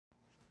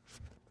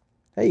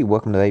Hey,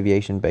 welcome to the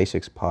Aviation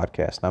Basics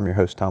Podcast. I'm your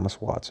host, Thomas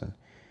Watson.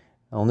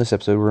 On this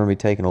episode, we're going to be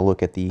taking a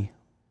look at the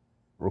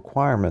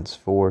requirements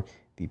for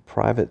the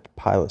private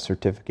pilot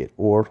certificate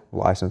or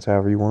license,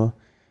 however you want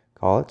to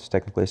call it. It's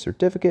technically a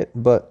certificate,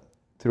 but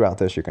throughout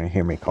this, you're going to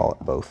hear me call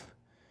it both.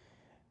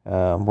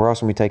 We're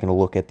also going to be taking a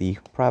look at the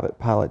private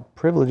pilot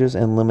privileges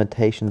and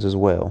limitations as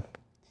well.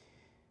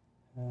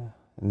 And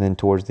then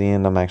towards the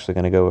end, I'm actually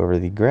going to go over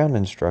the ground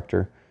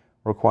instructor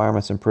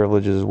requirements and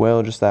privileges as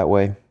well, just that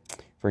way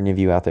for any of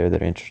you out there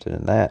that are interested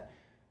in that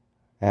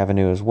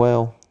avenue as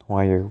well,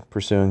 while you're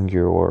pursuing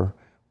your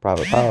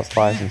private pilot's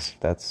license,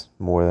 that's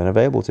more than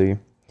available to you.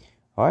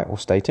 All right, well,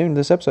 stay tuned to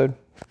this episode.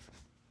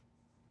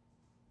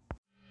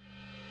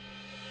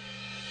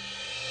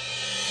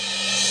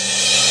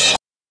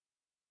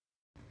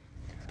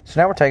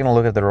 So now we're taking a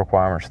look at the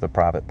requirements for the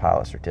private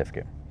pilot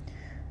certificate.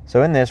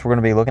 So in this, we're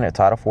going to be looking at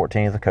Title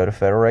 14 of the Code of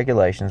Federal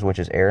Regulations, which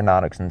is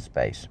Aeronautics and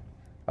Space.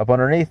 Up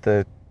underneath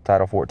the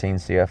Title 14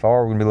 CFR,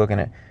 we're going to be looking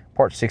at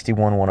Part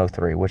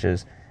 61-103, which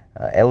is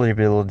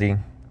eligibility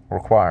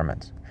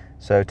requirements.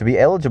 So to be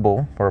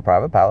eligible for a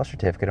private pilot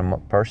certificate, a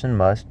person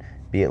must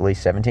be at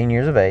least 17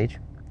 years of age,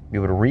 be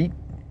able to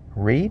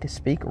read,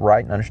 speak,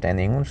 write, and understand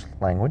the English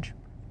language,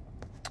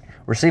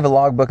 receive a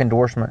logbook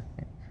endorsement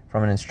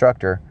from an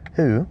instructor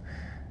who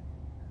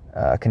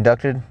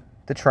conducted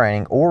the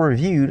training or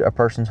reviewed a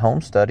person's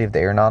home study of the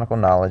aeronautical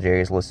knowledge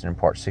areas listed in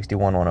Part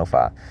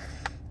 61-105,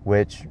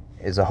 which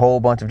is a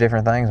whole bunch of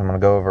different things. I'm going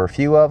to go over a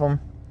few of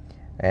them.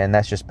 And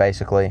that's just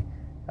basically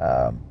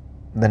the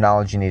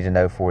knowledge you need to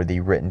know for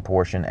the written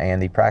portion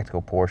and the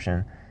practical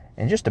portion,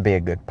 and just to be a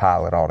good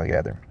pilot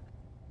altogether.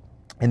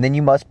 And then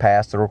you must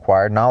pass the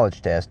required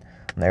knowledge test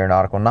on the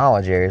aeronautical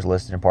knowledge areas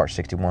listed in Part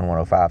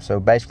 61-105.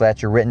 So basically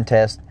that's your written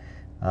test.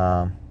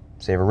 So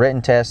you have a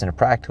written test and a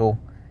practical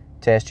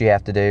test you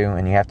have to do,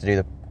 and you have to do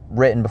the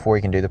written before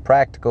you can do the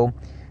practical.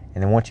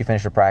 And then once you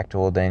finish the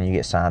practical, then you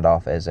get signed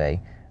off as a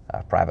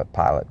private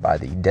pilot by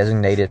the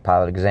Designated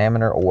Pilot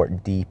Examiner, or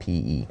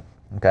DPE.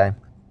 Okay,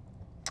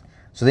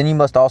 so then you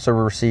must also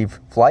receive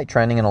flight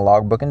training and a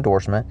logbook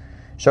endorsement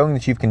showing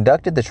that you've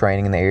conducted the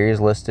training in the areas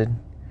listed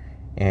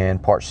in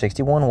Part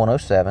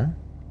 61-107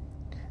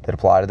 that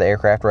apply to the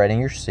aircraft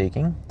rating you're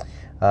seeking.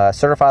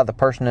 Certify that the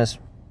person is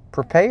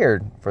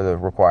prepared for the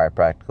required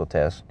practical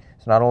test.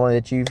 It's not only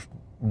that you've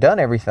done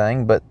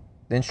everything, but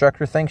the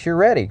instructor thinks you're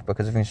ready,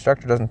 because if the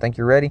instructor doesn't think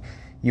you're ready,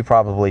 you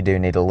probably do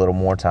need a little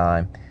more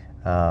time.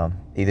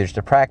 Either just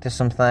to practice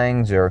some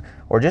things or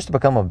just to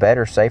become a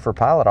better, safer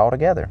pilot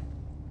altogether.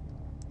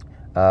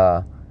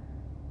 And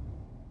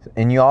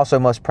you also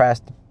must pass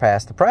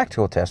the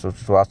practical test, which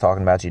is what I was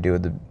talking about you do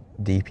with the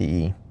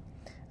DPE.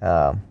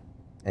 And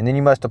then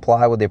you must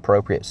apply with the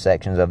appropriate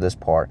sections of this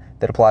part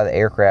that apply to the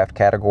aircraft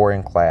category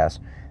and class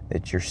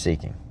that you're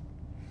seeking.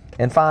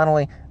 And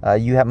finally,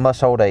 you must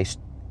hold a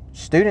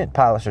student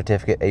pilot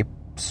certificate, a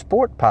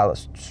sport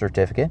pilot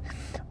certificate,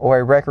 or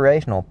a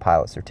recreational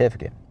pilot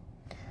certificate.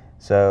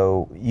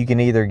 So you can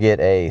either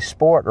get a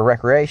sport or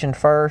recreation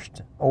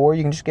first, or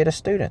you can just get a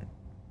student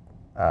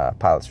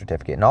pilot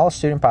certificate. And all a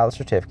student pilot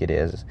certificate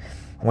is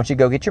once you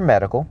go get your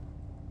medical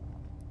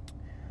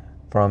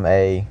from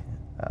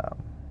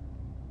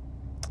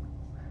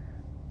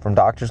from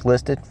doctors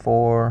listed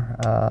for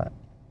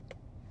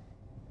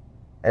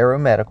Aero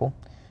Medical.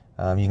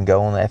 You can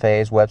go on the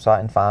FAA's website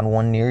and find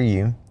one near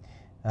you.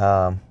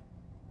 So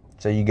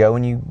you go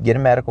and you get a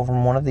medical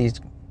from one of these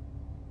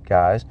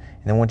guys,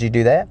 and then once you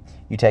do that,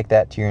 you take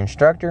that to your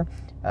instructor.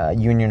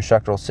 You and your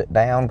instructor will sit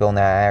down, go on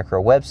the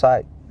IACRA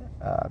website,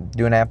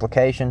 do an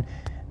application,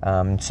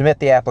 submit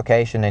the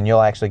application, and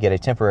you'll actually get a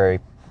temporary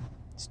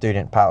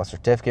student pilot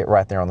certificate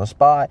right there on the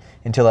spot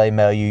until they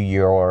mail you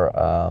your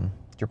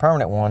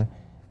permanent one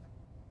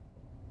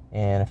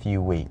in a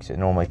few weeks. It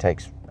normally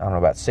takes,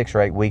 about 6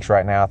 or 8 weeks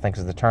right now, I think,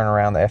 is the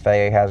turnaround the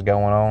FAA has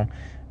going on.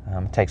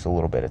 It takes a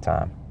little bit of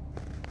time.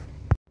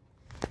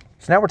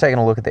 So now we're taking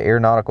a look at the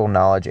aeronautical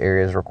knowledge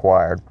areas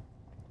required.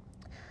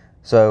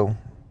 So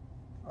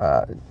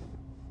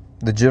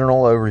the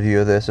general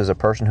overview of this is a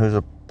person who's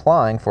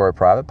applying for a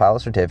private pilot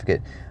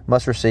certificate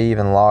must receive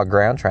and log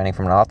ground training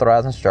from an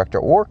authorized instructor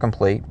or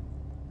complete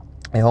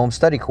a home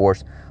study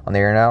course on the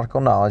aeronautical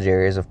knowledge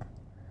areas of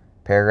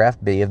paragraph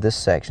B of this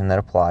section that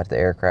apply to the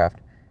aircraft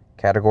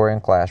category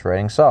and class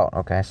rating sought.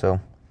 Okay,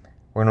 so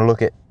we're going to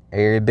look at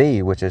Area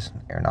B, which is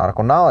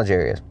aeronautical knowledge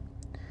areas.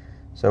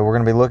 So we're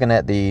going to be looking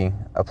at the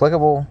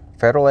applicable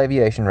federal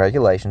aviation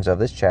regulations of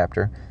this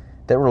chapter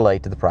that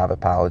relate to the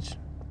private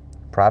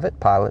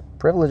pilot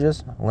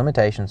privileges,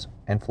 limitations,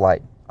 and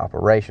flight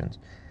operations.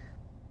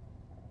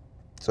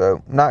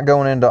 So not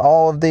going into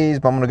all of these,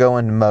 but I'm going to go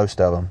into most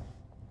of them.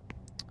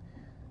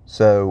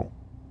 So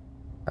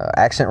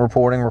accident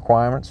reporting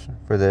requirements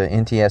for the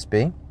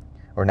NTSB,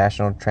 or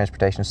National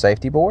Transportation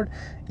Safety Board,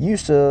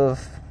 use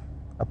of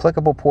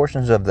applicable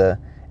portions of the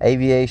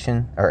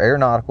Aviation or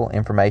Aeronautical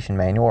Information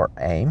Manual, or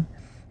AIM,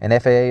 and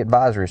FAA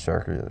advisory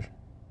circulars.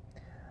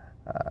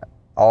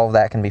 All of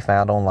that can be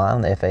found online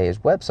on the FAA's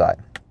website.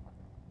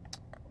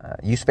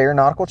 Use of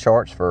aeronautical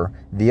charts for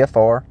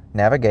VFR,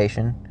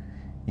 navigation,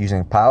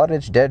 using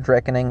pilotage, dead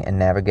reckoning, and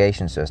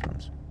navigation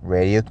systems,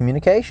 radio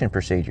communication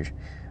procedures,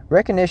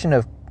 recognition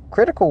of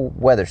critical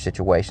weather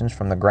situations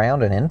from the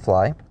ground and in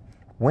flight,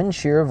 wind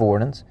shear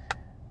avoidance,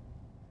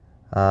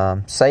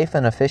 safe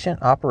and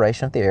efficient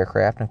operation of the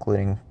aircraft,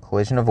 including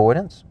collision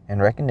avoidance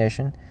and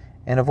recognition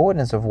and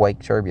avoidance of wake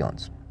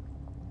turbulence,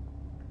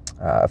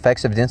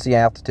 effects of density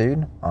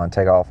altitude on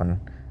takeoff and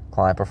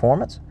climb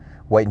performance,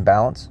 weight and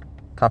balance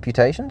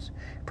computations,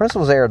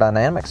 principles of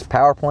aerodynamics,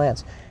 power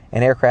plants,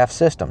 and aircraft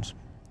systems,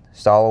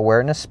 stall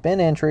awareness, spin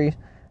entry,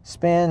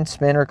 spin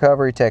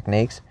recovery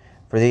techniques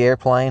for the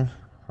airplane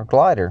or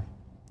glider,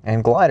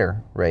 and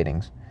glider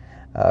ratings,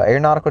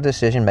 aeronautical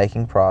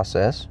decision-making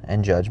process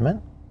and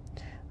judgment,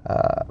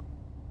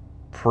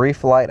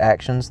 pre-flight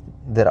actions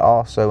that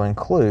also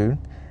include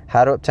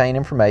how to obtain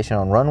information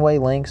on runway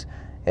links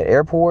at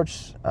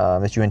airports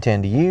that you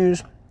intend to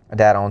use,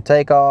 data on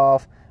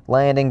takeoff,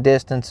 landing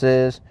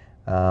distances,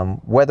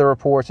 weather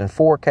reports and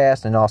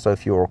forecasts, and also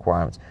fuel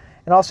requirements.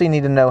 And also you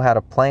need to know how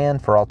to plan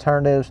for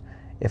alternatives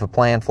if a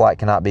planned flight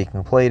cannot be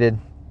completed,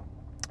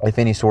 if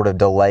any sort of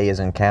delay is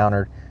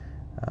encountered.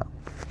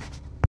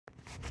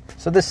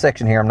 So this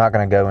section here I'm not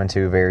going to go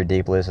into very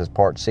deeply. This is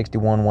part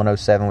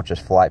 61-107, which is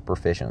flight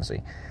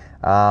proficiency.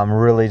 I'm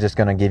really just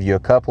going to give you a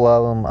couple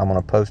of them. I'm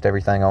going to post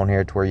everything on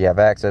here to where you have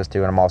access to,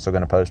 and I'm also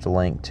going to post a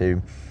link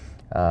to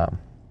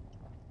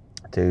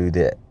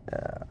the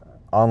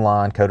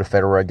online Code of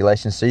Federal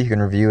Regulations so you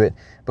can review it,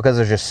 because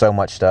there's just so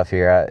much stuff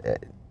here.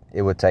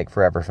 It would take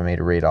forever for me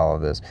to read all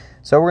of this.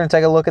 So we're going to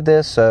take a look at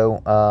this.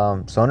 So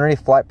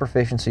underneath flight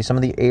proficiency, some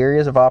of the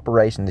areas of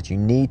operation that you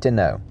need to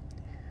know.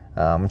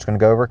 I'm just going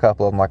to go over a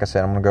couple of them. Like I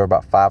said, I'm going to go over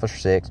about 5 or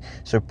 6.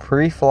 So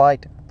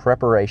pre-flight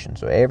preparation.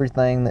 So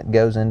everything that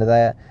goes into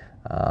that,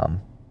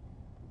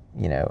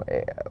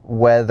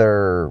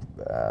 weather,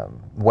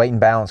 weight and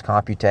balance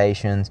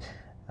computations.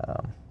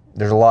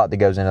 There's a lot that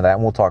goes into that,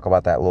 and we'll talk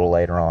about that a little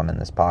later on in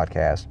this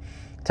podcast.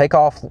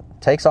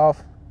 Takes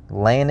off,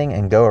 landing,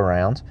 and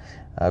go-arounds,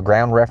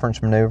 ground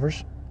reference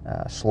maneuvers,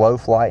 slow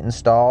flight and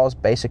stalls,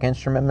 basic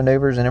instrument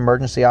maneuvers, and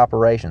emergency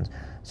operations.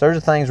 So those are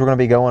things we're going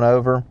to be going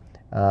over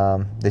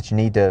that you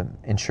need to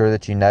ensure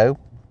that you know.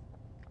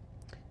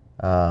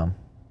 And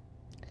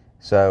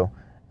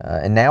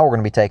now we're going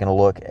to be taking a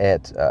look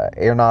at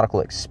aeronautical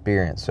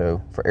experience.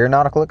 So for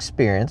aeronautical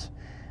experience,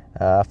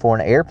 for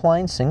an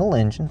airplane single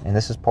engine, and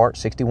this is part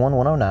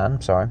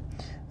 61-109,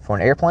 for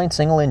an airplane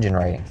single engine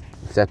rating,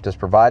 except as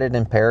provided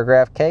in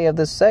paragraph K of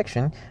this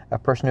section, a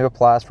person who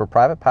applies for a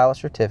private pilot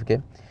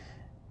certificate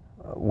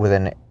with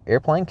an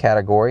airplane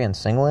category and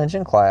single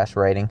engine class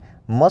rating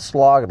must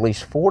log at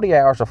least 40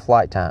 hours of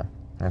flight time.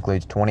 It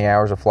includes 20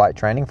 hours of flight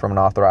training from an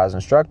authorized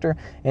instructor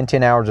and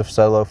 10 hours of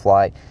solo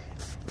flight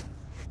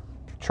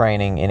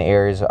training in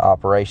areas of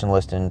operation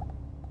listed in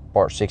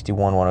part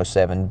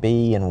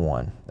 61-107B and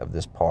 1 of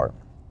this part.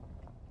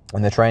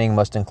 And the training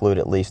must include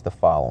at least the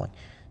following.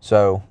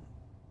 So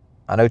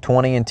I know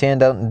 20 and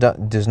 10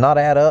 does not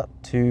add up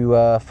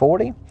to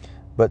 40,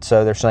 but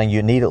so they're saying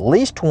you need at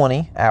least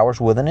 20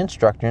 hours with an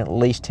instructor and at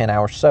least 10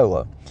 hours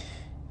solo.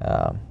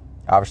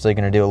 Obviously,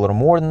 going to do a little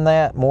more than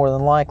that, more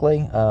than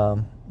likely,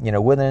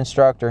 with an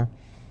instructor.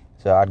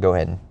 So I'd go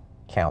ahead and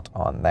count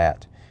on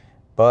that.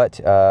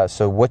 But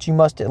so what you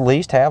must at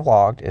least have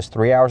logged is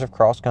 3 hours of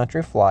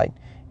cross-country flight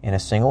in a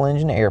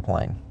single-engine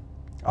airplane.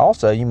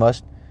 Also, you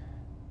must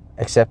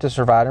accept as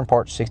provided in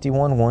part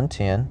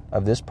 61-110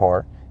 of this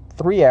part,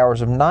 3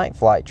 hours of night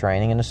flight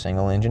training in a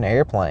single-engine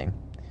airplane.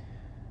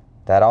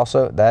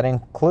 That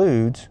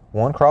includes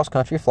one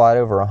cross-country flight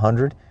over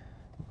 100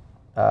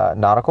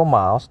 nautical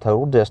miles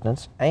total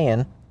distance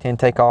and 10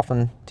 takeoff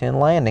and 10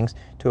 landings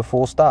to a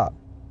full stop,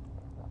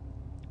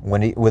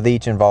 with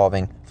each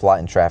involving flight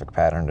and traffic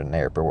pattern in an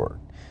airport.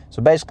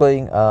 So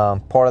basically,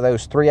 part of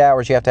those 3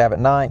 hours you have to have at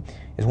night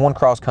is one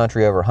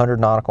cross-country over 100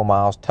 nautical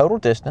miles total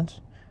distance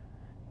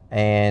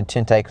and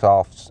 10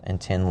 takeoffs and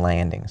 10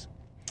 landings.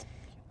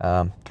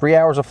 3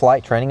 hours of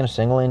flight training in a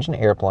single-engine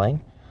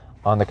airplane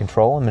on the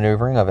control and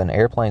maneuvering of an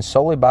airplane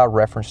solely by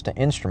reference to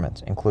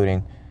instruments,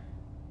 including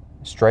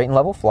straight and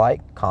level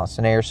flight,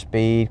 constant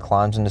airspeed,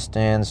 climbs and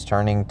descents,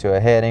 turning to a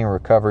heading,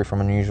 recovery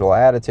from unusual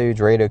attitudes,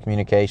 radio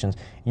communications,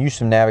 use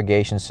of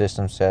navigation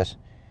systems,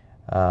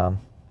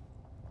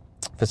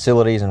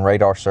 facilities and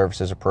radar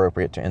services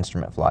appropriate to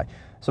instrument flight.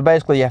 So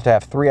basically you have to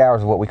have 3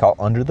 hours of what we call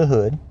under the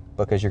hood,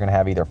 because you're going to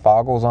have either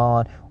foggles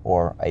on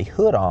or a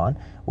hood on,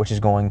 which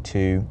is going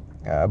to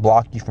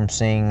block you from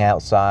seeing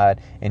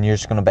outside, and you're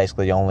just going to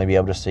basically only be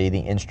able to see the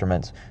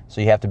instruments. So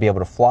you have to be able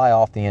to fly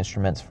off the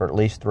instruments for at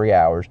least 3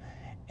 hours,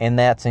 and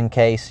that's in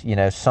case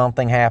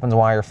something happens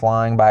while you're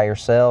flying by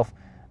yourself.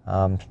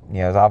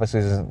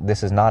 Obviously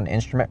this is not an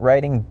instrument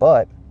rating,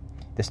 but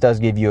this does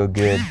give you a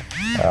good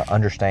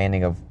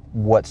understanding of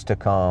what's to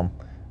come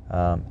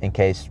in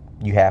case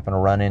you happen to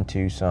run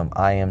into some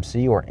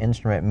IMC or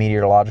instrument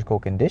meteorological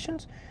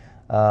conditions,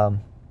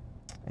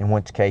 in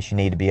which case you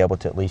need to be able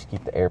to at least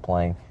keep the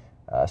airplane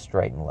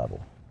straight and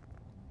level.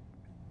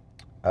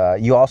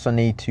 You also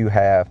need to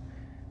have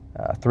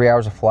 3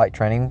 hours of flight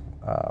training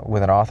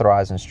with an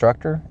authorized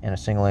instructor in a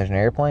single-engine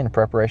airplane in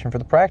preparation for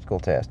the practical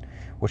test,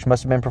 which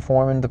must have been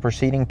performed in the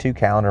preceding 2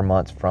 calendar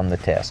months from the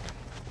test.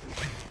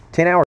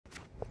 10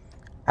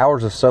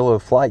 hours of solo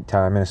flight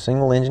time in a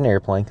single-engine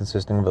airplane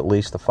consisting of at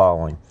least the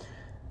following: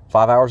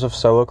 5 hours of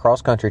solo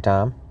cross-country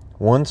time,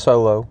 1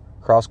 solo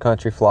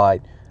cross-country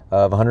flight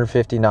of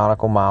 150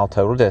 nautical mile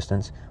total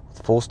distance,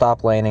 with full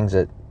stop landings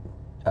at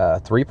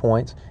 3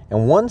 points,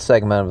 and 1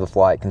 segment of the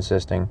flight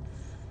consisting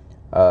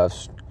of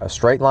a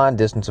straight line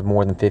distance of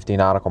more than 50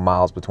 nautical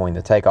miles between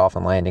the takeoff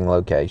and landing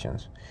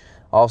locations.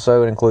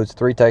 Also, it includes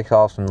 3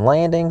 takeoffs and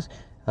landings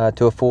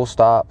to a full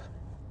stop,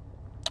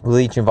 with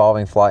each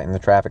involving flight in the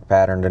traffic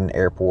pattern at an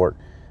airport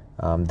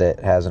that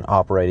has an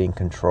operating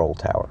control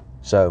tower.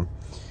 So,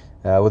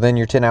 within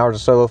your 10 hours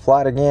of solo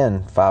flight,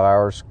 again, 5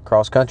 hours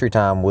cross-country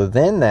time.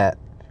 Within that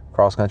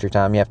cross-country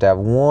time, you have to have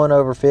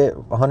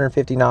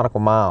 150 nautical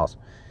miles.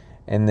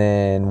 And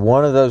then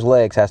one of those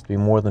legs has to be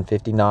more than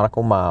 50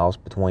 nautical miles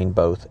between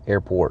both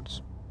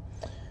airports.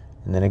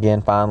 And then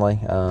again, finally,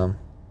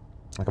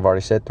 like I've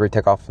already said, 3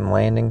 takeoffs and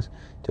landings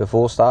to a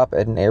full stop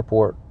at an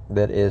airport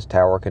that is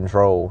tower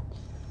controlled.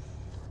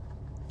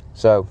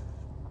 So,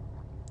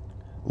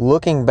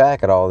 looking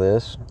back at all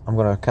this, I'm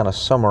going to kind of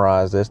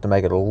summarize this to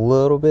make it a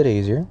little bit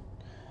easier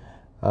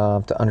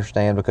to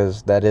understand,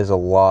 because that is a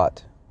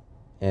lot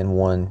in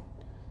one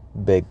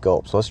big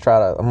gulp. So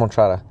I'm going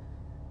to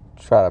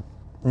try to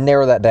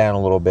narrow that down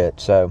a little bit,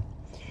 so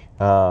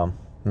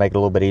make it a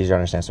little bit easier to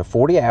understand. So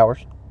 40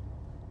 hours,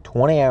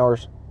 20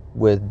 hours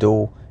with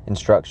dual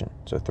instruction.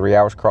 So 3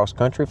 hours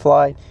cross-country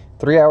flight,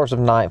 3 hours of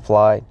night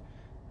flight,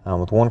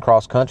 with 1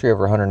 cross-country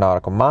over 100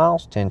 nautical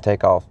miles, 10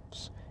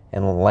 takeoffs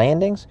and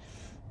landings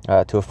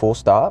to a full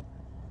stop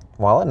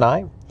while at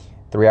night,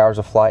 3 hours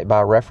of flight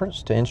by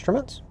reference to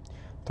instruments,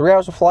 3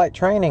 hours of flight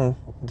training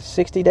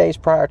 60 days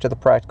prior to the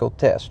practical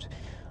test.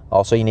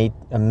 Also, you need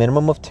a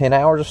minimum of 10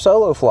 hours of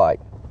solo flight,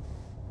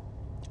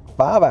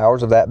 5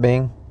 hours of that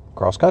being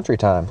cross-country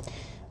time,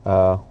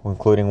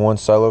 including 1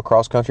 solo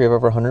cross-country of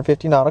over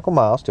 150 nautical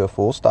miles to a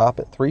full stop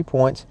at 3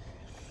 points,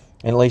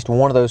 and at least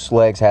one of those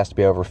legs has to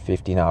be over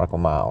 50 nautical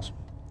miles.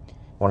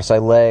 When I say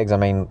legs, I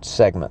mean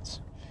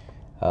segments.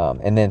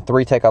 And then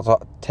 3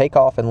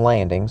 takeoff and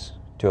landings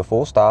to a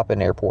full stop at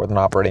an airport with an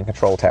operating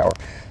control tower.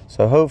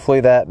 So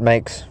hopefully that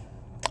makes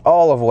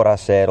all of what I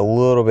said a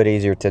little bit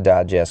easier to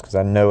digest, because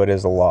I know it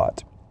is a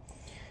lot.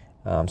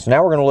 So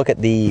now we're going to look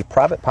at the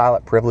private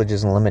pilot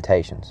privileges and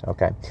limitations.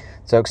 Okay,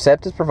 so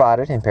except as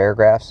provided in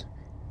paragraphs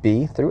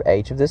B through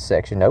H of this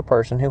section, no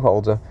person who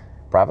holds a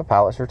private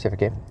pilot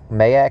certificate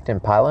may act in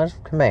pilot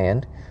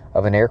command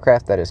of an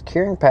aircraft that is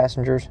carrying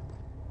passengers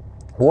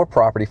or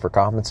property for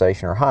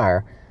compensation or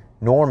hire,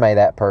 nor may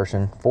that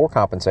person, for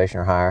compensation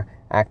or hire,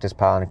 act as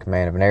pilot in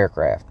command of an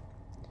aircraft.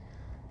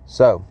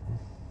 So,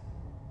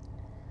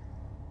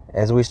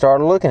 as we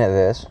started looking at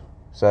this,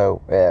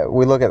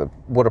 we look at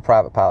what a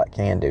private pilot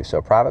can do. So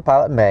a private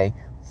pilot may,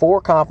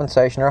 for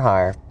compensation or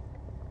hire,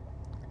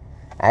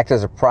 act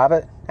as a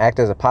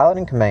pilot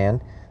in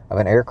command of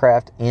an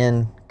aircraft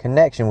in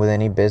connection with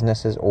any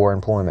businesses or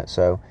employment.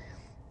 So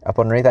up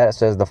underneath that it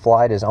says the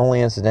flight is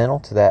only incidental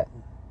to that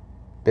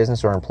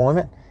business or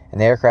employment, and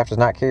the aircraft does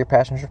not carry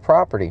passenger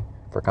property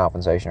for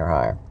compensation or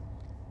hire.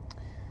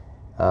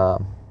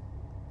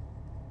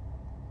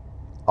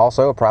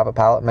 Also, a private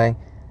pilot may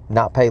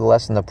not pay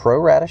less than the pro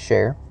rata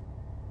share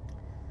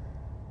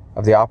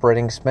of the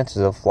operating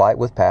expenses of flight,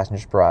 with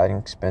passengers providing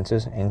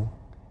expenses and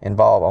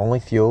involve only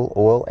fuel,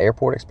 oil,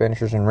 airport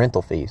expenditures, and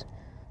rental fees.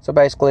 So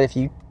basically, if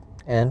you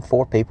and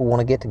 4 people want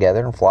to get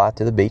together and fly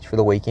to the beach for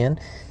the weekend,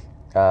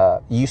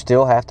 you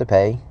still have to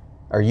pay,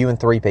 or you and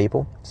 3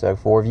 people, so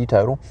 4 of you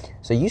total,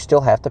 so you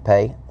still have to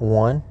pay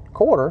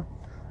 1/4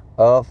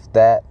 of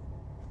that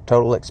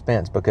total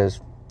expense, because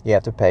you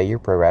have to pay your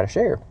pro rata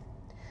share.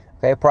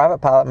 Okay, a private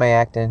pilot may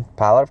act in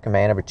pilot of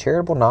command of a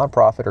charitable,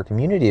 nonprofit, or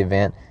community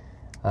event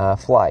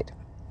flight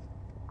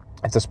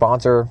if the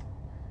sponsor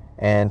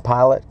and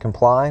pilot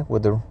comply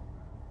with the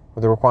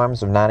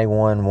requirements of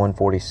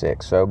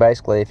 91-146. So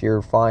basically, if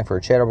you're flying for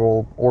a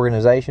charitable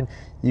organization,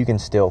 you can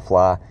still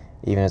fly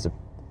even as a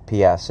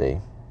PIC.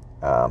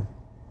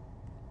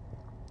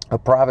 A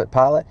private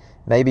pilot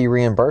may be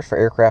reimbursed for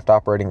aircraft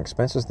operating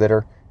expenses that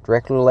are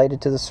directly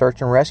related to the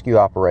search and rescue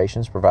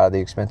operations, provided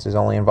the expenses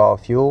only involve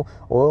fuel,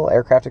 oil,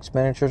 aircraft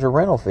expenditures, or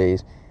rental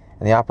fees,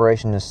 and the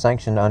operation is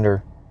sanctioned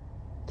under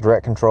the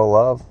direct control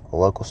of a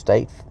local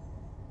state,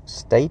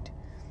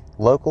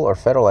 local, or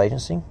federal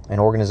agency, an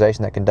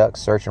organization that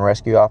conducts search and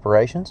rescue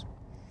operations.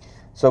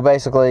 So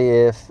basically,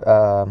 if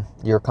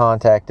you're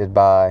contacted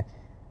by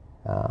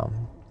a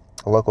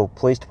local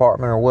police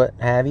department or what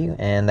have you,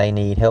 and they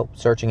need help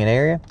searching an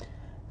area,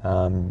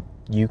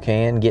 you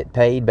can get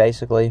paid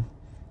basically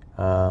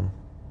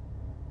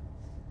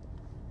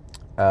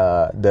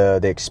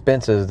the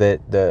expenses that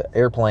the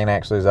airplane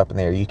actually is up in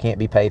the air. You can't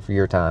be paid for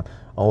your time,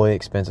 only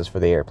expenses for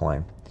the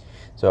airplane.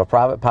 So a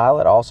private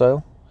pilot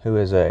also, who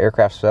is an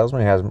aircraft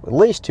salesman who has at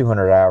least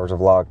 200 hours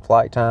of logged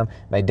flight time,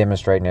 may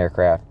demonstrate an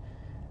aircraft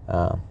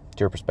to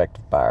you're a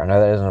prospective buyer. I know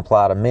that doesn't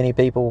apply to many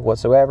people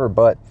whatsoever,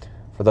 but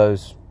for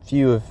those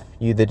few of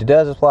you that it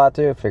does apply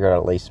to, I figured I'd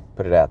at least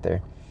put it out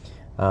there.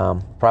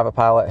 Private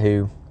pilot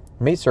who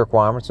meets the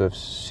requirements of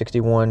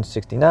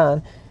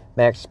 6169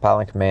 may act as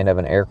pilot in command of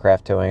an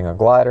aircraft towing a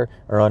glider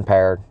or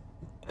unpowered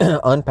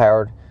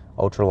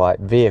ultralight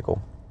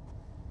vehicle.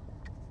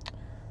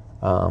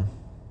 So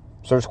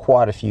there's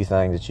quite a few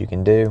things that you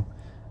can do.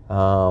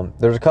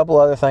 There's a couple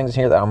other things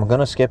here that I'm going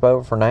to skip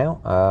over for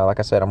now. Like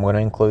I said, I'm going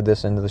to include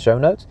this into the show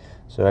notes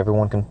so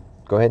everyone can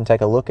go ahead and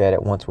take a look at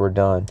it once we're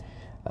done.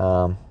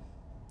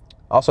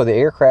 Also, the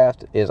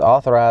aircraft is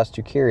authorized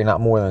to carry not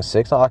more than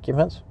 6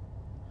 occupants.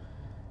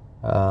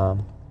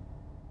 I'm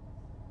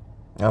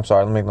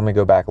sorry, let me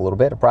go back a little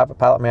bit. A private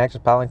pilot may act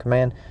as pilot in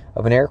command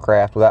of an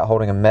aircraft without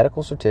holding a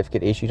medical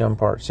certificate issued on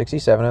Part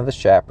 67 of this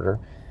chapter,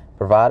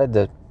 provided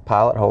the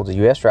pilot holds a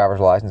U.S. driver's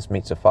license,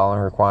 meets the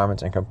following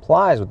requirements, and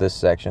complies with this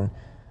section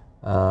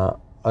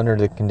under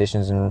the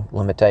conditions and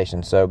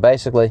limitations. So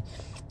basically,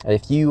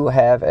 if you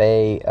have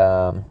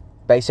a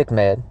basic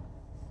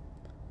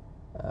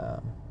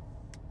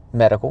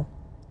medical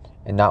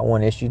and not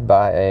one issued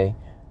by a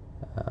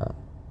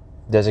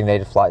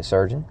designated flight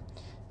surgeon,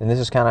 then this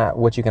is kind of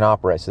what you can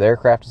operate. So the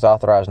aircraft is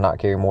authorized to not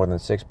carry more than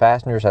 6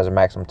 passengers, has a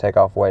maximum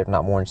takeoff weight of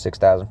not more than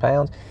 6,000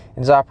 pounds,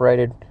 and is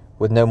operated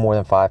with no more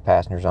than 5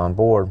 passengers on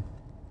board.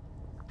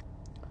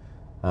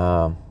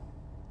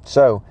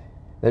 So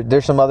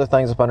there's some other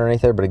things up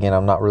underneath there, but again,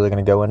 I'm not really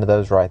going to go into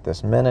those right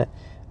this minute.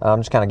 I'm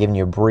just kind of giving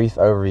you a brief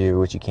overview of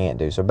what you can't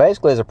do. So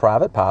basically, as a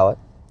private pilot,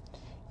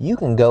 you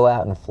can go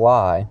out and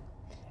fly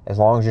as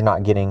long as you're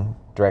not getting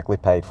directly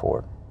paid for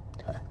it.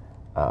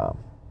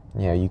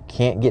 You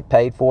can't get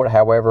paid for it.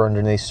 However,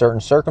 under these certain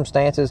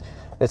circumstances,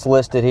 it's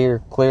listed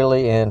here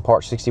clearly in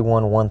Part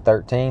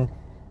 61-113.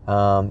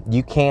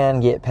 You can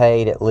get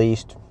paid at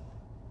least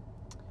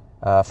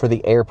for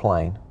the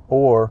airplane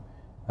or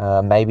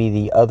maybe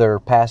the other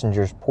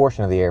passenger's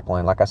portion of the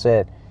airplane. Like I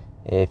said,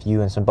 if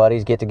you and some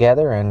buddies get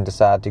together and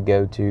decide to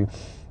go to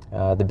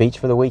the beach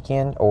for the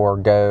weekend or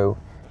go,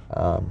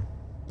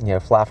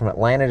 fly from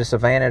Atlanta to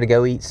Savannah to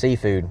go eat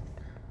seafood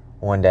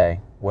one day,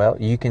 well,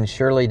 you can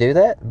surely do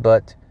that,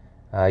 but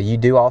you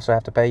do also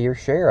have to pay your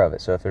share of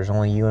it. So if there's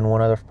only you and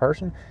one other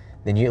person,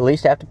 then you at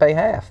least have to pay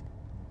half.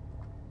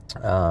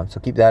 So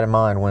keep that in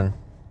mind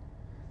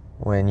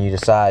when you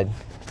decide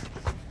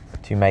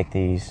to make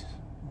these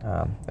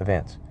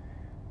events.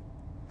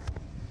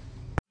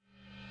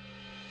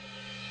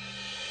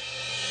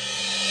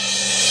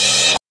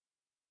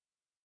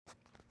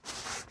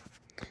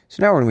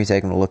 So now we're going to be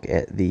taking a look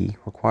at the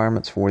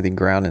requirements for the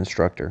ground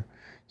instructor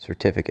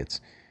certificates.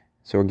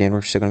 So again,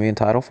 we're still going to be in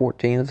Title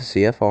 14 of the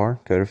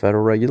CFR, Code of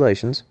Federal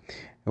Regulations.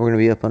 And we're going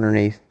to be up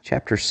underneath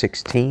Chapter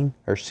 61,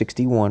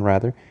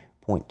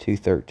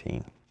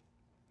 .213.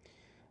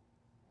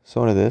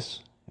 So under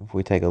this, if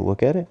we take a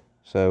look at it,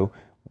 so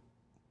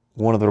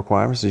one of the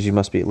requirements is you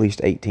must be at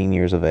least 18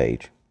 years of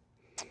age.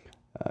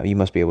 You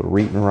must be able to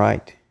read and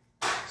write,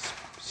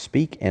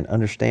 speak and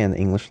understand the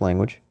English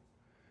language.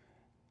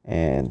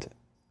 And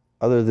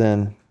other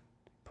than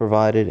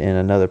provided in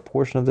another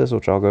portion of this,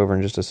 which I'll go over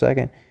in just a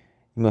second,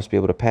 you must be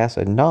able to pass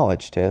a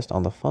knowledge test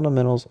on the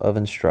fundamentals of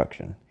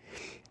instruction.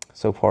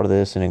 So part of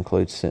this, it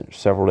includes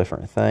several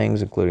different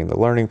things, including the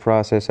learning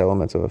process,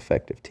 elements of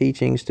effective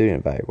teaching,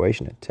 student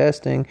evaluation and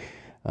testing,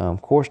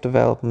 course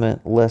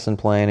development, lesson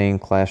planning,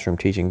 classroom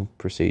teaching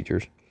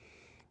procedures.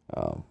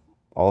 All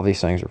of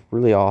these things are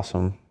really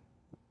awesome,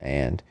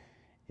 and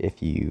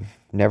if you've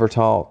never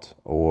taught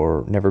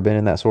or never been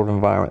in that sort of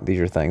environment, these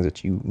are things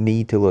that you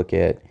need to look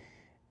at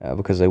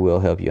because they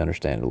will help you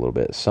understand it a little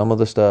bit. Some of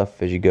the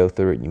stuff, as you go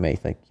through it, you may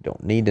think you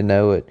don't need to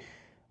know it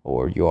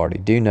or you already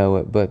do know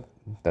it, but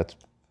that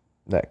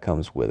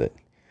comes with it.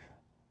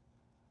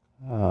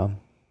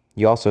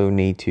 You also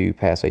need to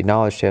pass a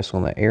knowledge test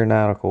on the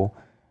aeronautical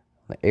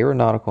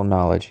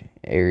knowledge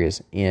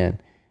areas in.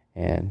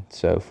 And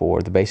so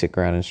for the basic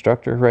ground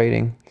instructor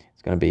rating,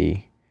 it's going to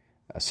be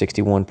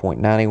 61.91,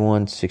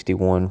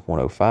 61.105,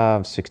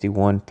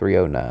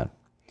 61.309.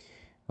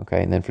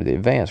 Okay, and then for the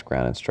advanced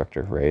ground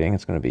instructor rating,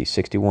 it's going to be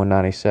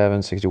 61.97,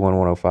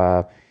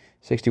 61.105,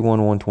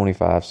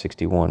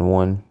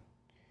 61.125,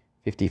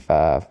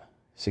 61.155,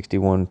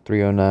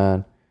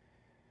 61.309.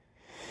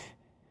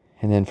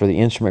 And then for the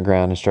instrument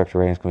ground instructor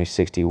rating, it's going to be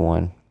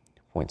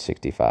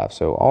 61.65.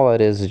 So all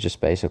that is just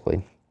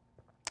basically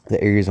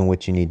the areas in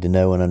which you need to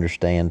know and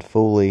understand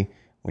fully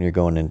when you're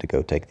going in to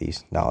go take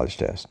these knowledge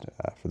tests.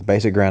 For the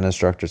basic ground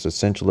instructors,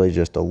 essentially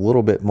just a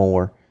little bit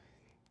more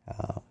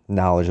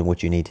knowledge of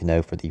what you need to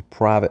know for the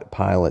private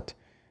pilot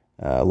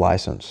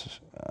license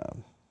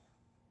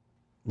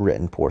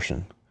written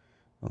portion.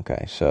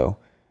 Okay, so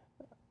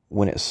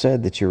when it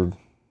said that you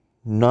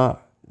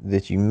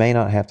may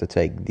not have to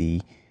take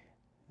the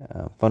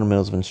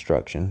fundamentals of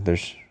instruction,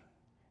 there's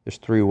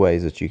 3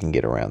 ways that you can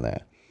get around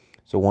that.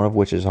 So one of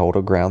which is hold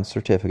a ground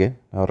instructor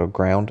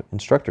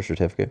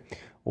certificate,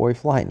 or a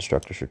flight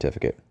instructor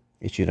certificate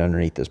issued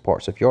underneath this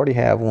part. So if you already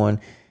have one,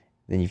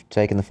 then you've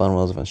taken the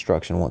fundamentals of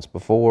instruction once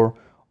before,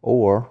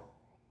 or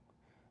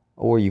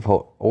or you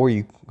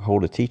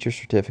hold a teacher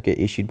certificate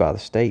issued by the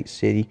state,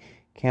 city,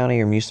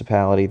 county, or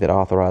municipality that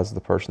authorizes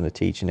the person to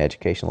teach an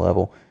education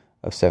level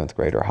of 7th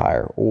grade or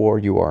higher, or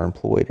you are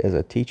employed as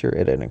a teacher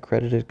at an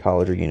accredited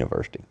college or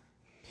university.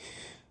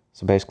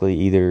 So basically,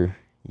 either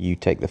you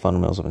take the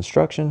fundamentals of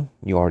instruction,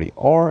 you already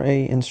are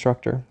an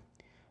instructor,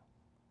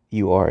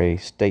 you are a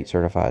state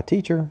certified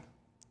teacher,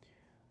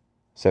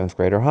 7th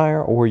grade or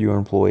higher, or you are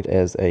employed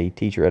as a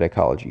teacher at a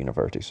college or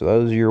university. So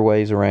those are your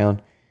ways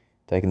around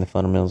taking the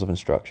fundamentals of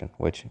instruction,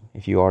 which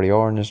if you already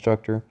are an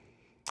instructor,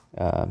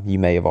 you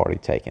may have already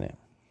taken it.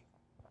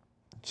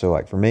 So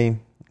like for me,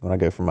 when I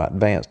go from my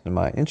advanced to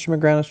my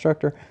instrument ground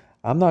instructor,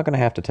 I'm not going to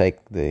have to take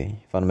the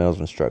fundamentals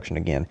of instruction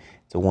again.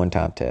 It's a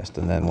one-time test.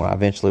 And then when I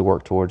eventually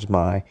work towards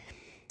my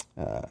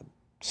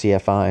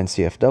CFI and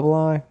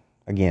CFII,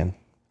 again,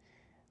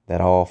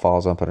 that all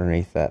falls up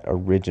underneath that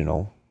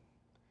original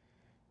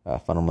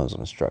fundamentals of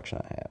instruction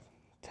I have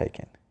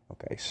taken.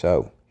 Okay,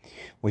 so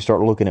we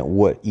start looking at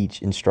what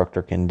each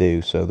instructor can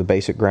do. So the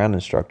basic ground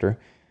instructor,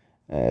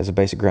 as a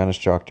basic ground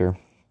instructor,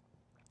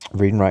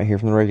 reading right here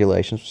from the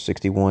regulations,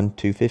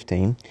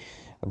 61-215,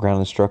 a ground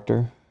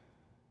instructor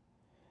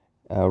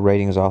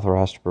rating is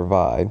authorized to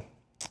provide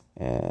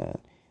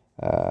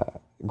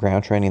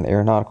ground training in the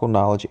aeronautical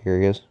knowledge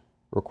areas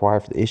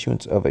required for the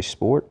issuance of a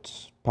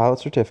sports pilot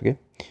certificate,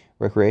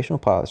 recreational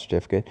pilot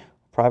certificate,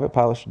 private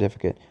pilot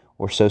certificate,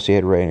 or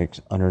associated ratings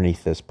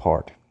underneath this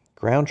part.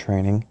 Ground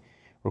training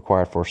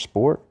required for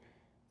sport,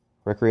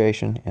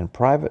 recreation, and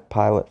private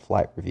pilot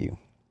flight review.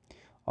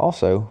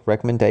 Also,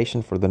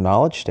 recommendation for the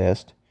knowledge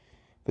test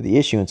for the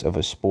issuance of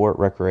a sport,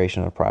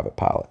 recreation, or private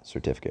pilot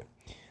certificate.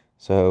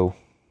 So,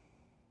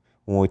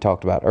 when we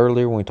talked about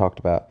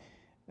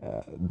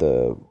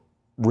the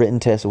written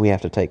test that we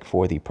have to take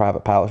for the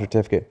private pilot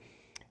certificate,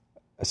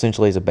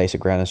 essentially as a basic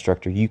ground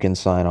instructor, you can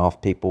sign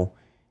off people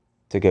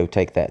to go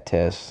take that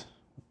test,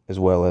 as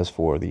well as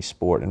for the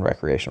sport and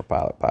recreational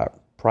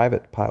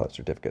private pilot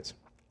certificates.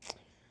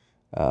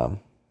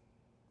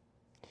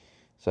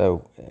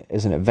 So,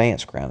 as an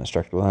advanced ground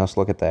instructor, let's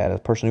look at that. A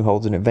person who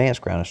holds an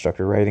advanced ground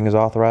instructor rating is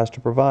authorized to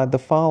provide the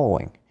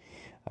following.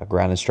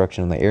 Ground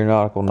instruction in the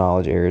aeronautical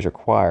knowledge areas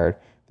required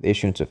for the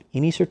issuance of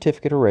any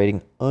certificate or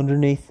rating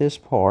underneath this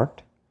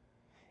part,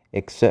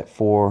 except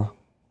for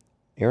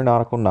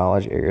aeronautical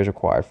knowledge areas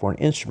required for an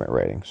instrument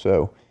rating.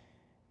 So,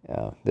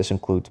 this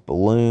includes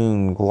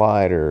balloon,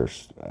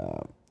 gliders,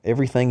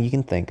 everything you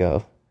can think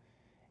of.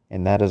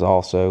 And that is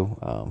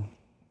also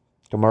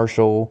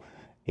commercial,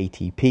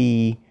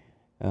 ATP,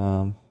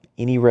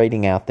 any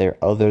rating out there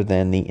other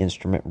than the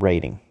instrument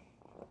rating.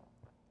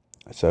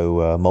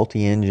 So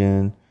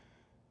multi-engine,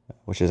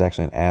 which is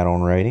actually an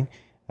add-on rating.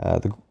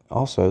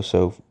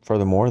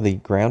 Furthermore, the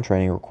ground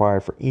training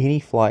required for any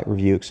flight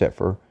review except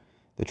for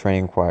the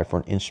training required for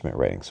an instrument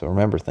rating. So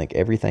remember, think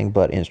everything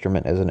but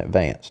instrument as an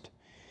advanced.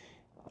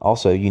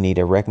 Also, you need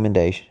a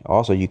recommendation.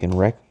 Also, you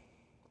can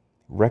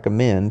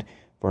recommend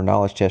for a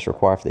knowledge test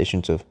required for the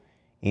issuance of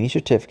any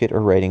certificate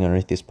or rating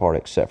underneath this part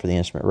except for the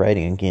instrument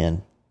rating.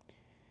 Again,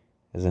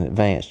 as an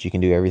advanced, you can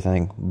do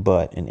everything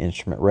but an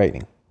instrument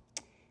rating.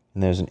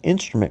 And there's an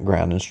instrument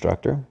ground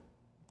instructor.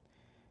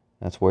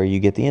 That's where you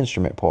get the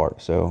instrument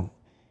part. So,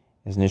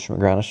 as an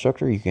instrument ground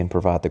instructor, you can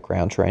provide the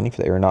ground training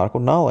for the aeronautical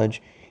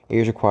knowledge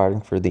areas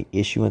required for the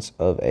issuance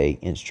of a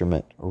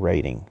instrument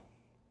rating.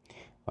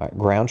 All right,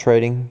 ground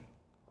training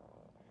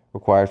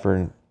required for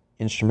an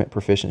instrument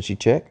proficiency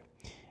check,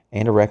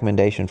 and a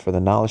recommendation for the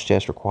knowledge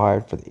test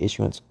required for the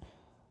issuance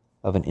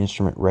of an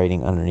instrument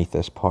rating underneath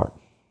this part.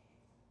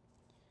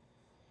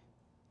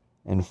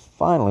 And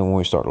finally, when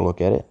we start to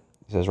look at it,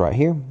 it says right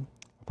here,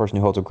 a person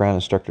who holds a ground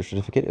instructor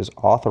certificate is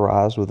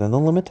authorized within the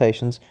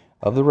limitations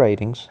of the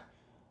ratings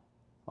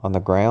on the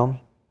ground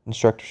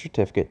instructor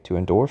certificate to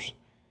endorse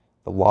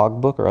the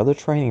logbook or other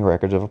training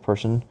records of a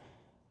person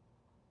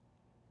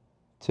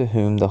to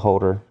whom the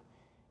holder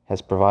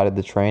has provided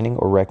the training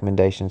or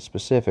recommendation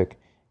specific,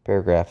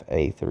 paragraph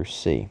A through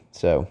C.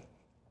 So,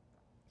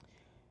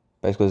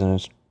 basically,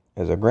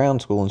 as a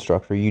ground school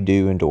instructor, you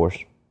do endorse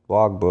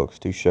logbooks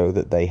to show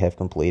that they have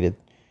completed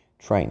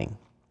training.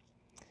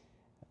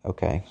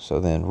 Okay,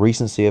 so then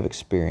recency of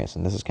experience,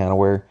 and this is kind of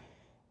where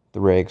the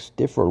regs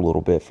differ a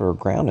little bit for a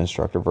ground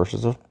instructor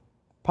versus a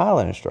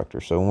pilot instructor.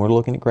 So when we're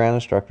looking at ground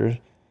instructors,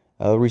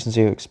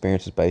 recency of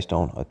experience is based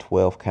on a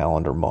 12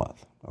 calendar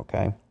month.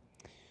 Okay,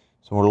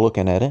 so when we're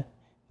looking at it,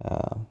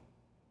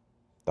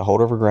 the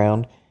holder of a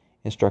ground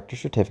instructor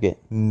certificate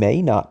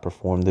may not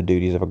perform the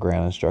duties of a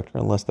ground instructor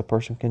unless the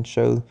person can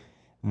show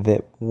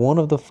that one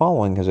of the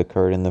following has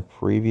occurred in the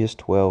previous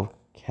 12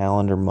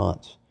 calendar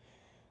months.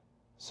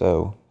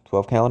 So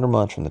 12 calendar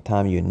months from the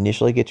time you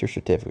initially get your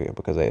certificate,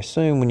 because they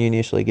assume when you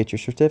initially get your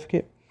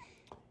certificate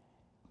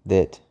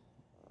that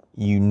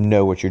you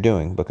know what you're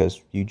doing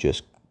because you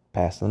just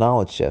passed the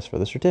knowledge test for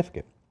the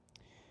certificate.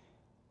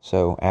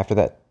 So after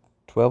that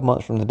 12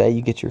 months from the day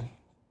you get your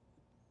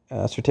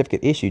certificate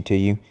issued to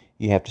you,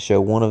 you have to show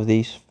one of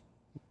these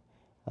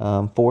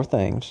 4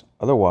 things.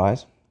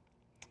 Otherwise,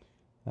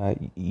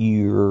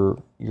 your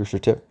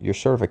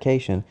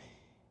certification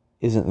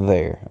isn't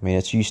there. I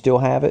mean, you still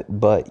have it,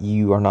 but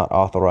you are not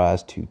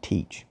authorized to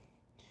teach.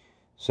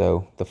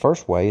 So the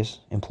first way is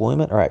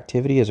employment or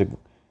activity as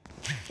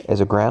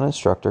a ground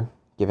instructor,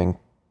 giving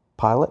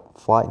pilot,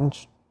 flight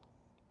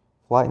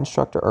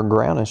instructor, or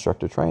ground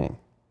instructor training.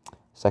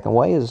 Second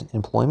way is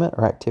employment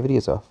or activity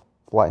as a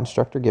flight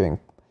instructor, giving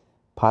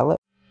pilot,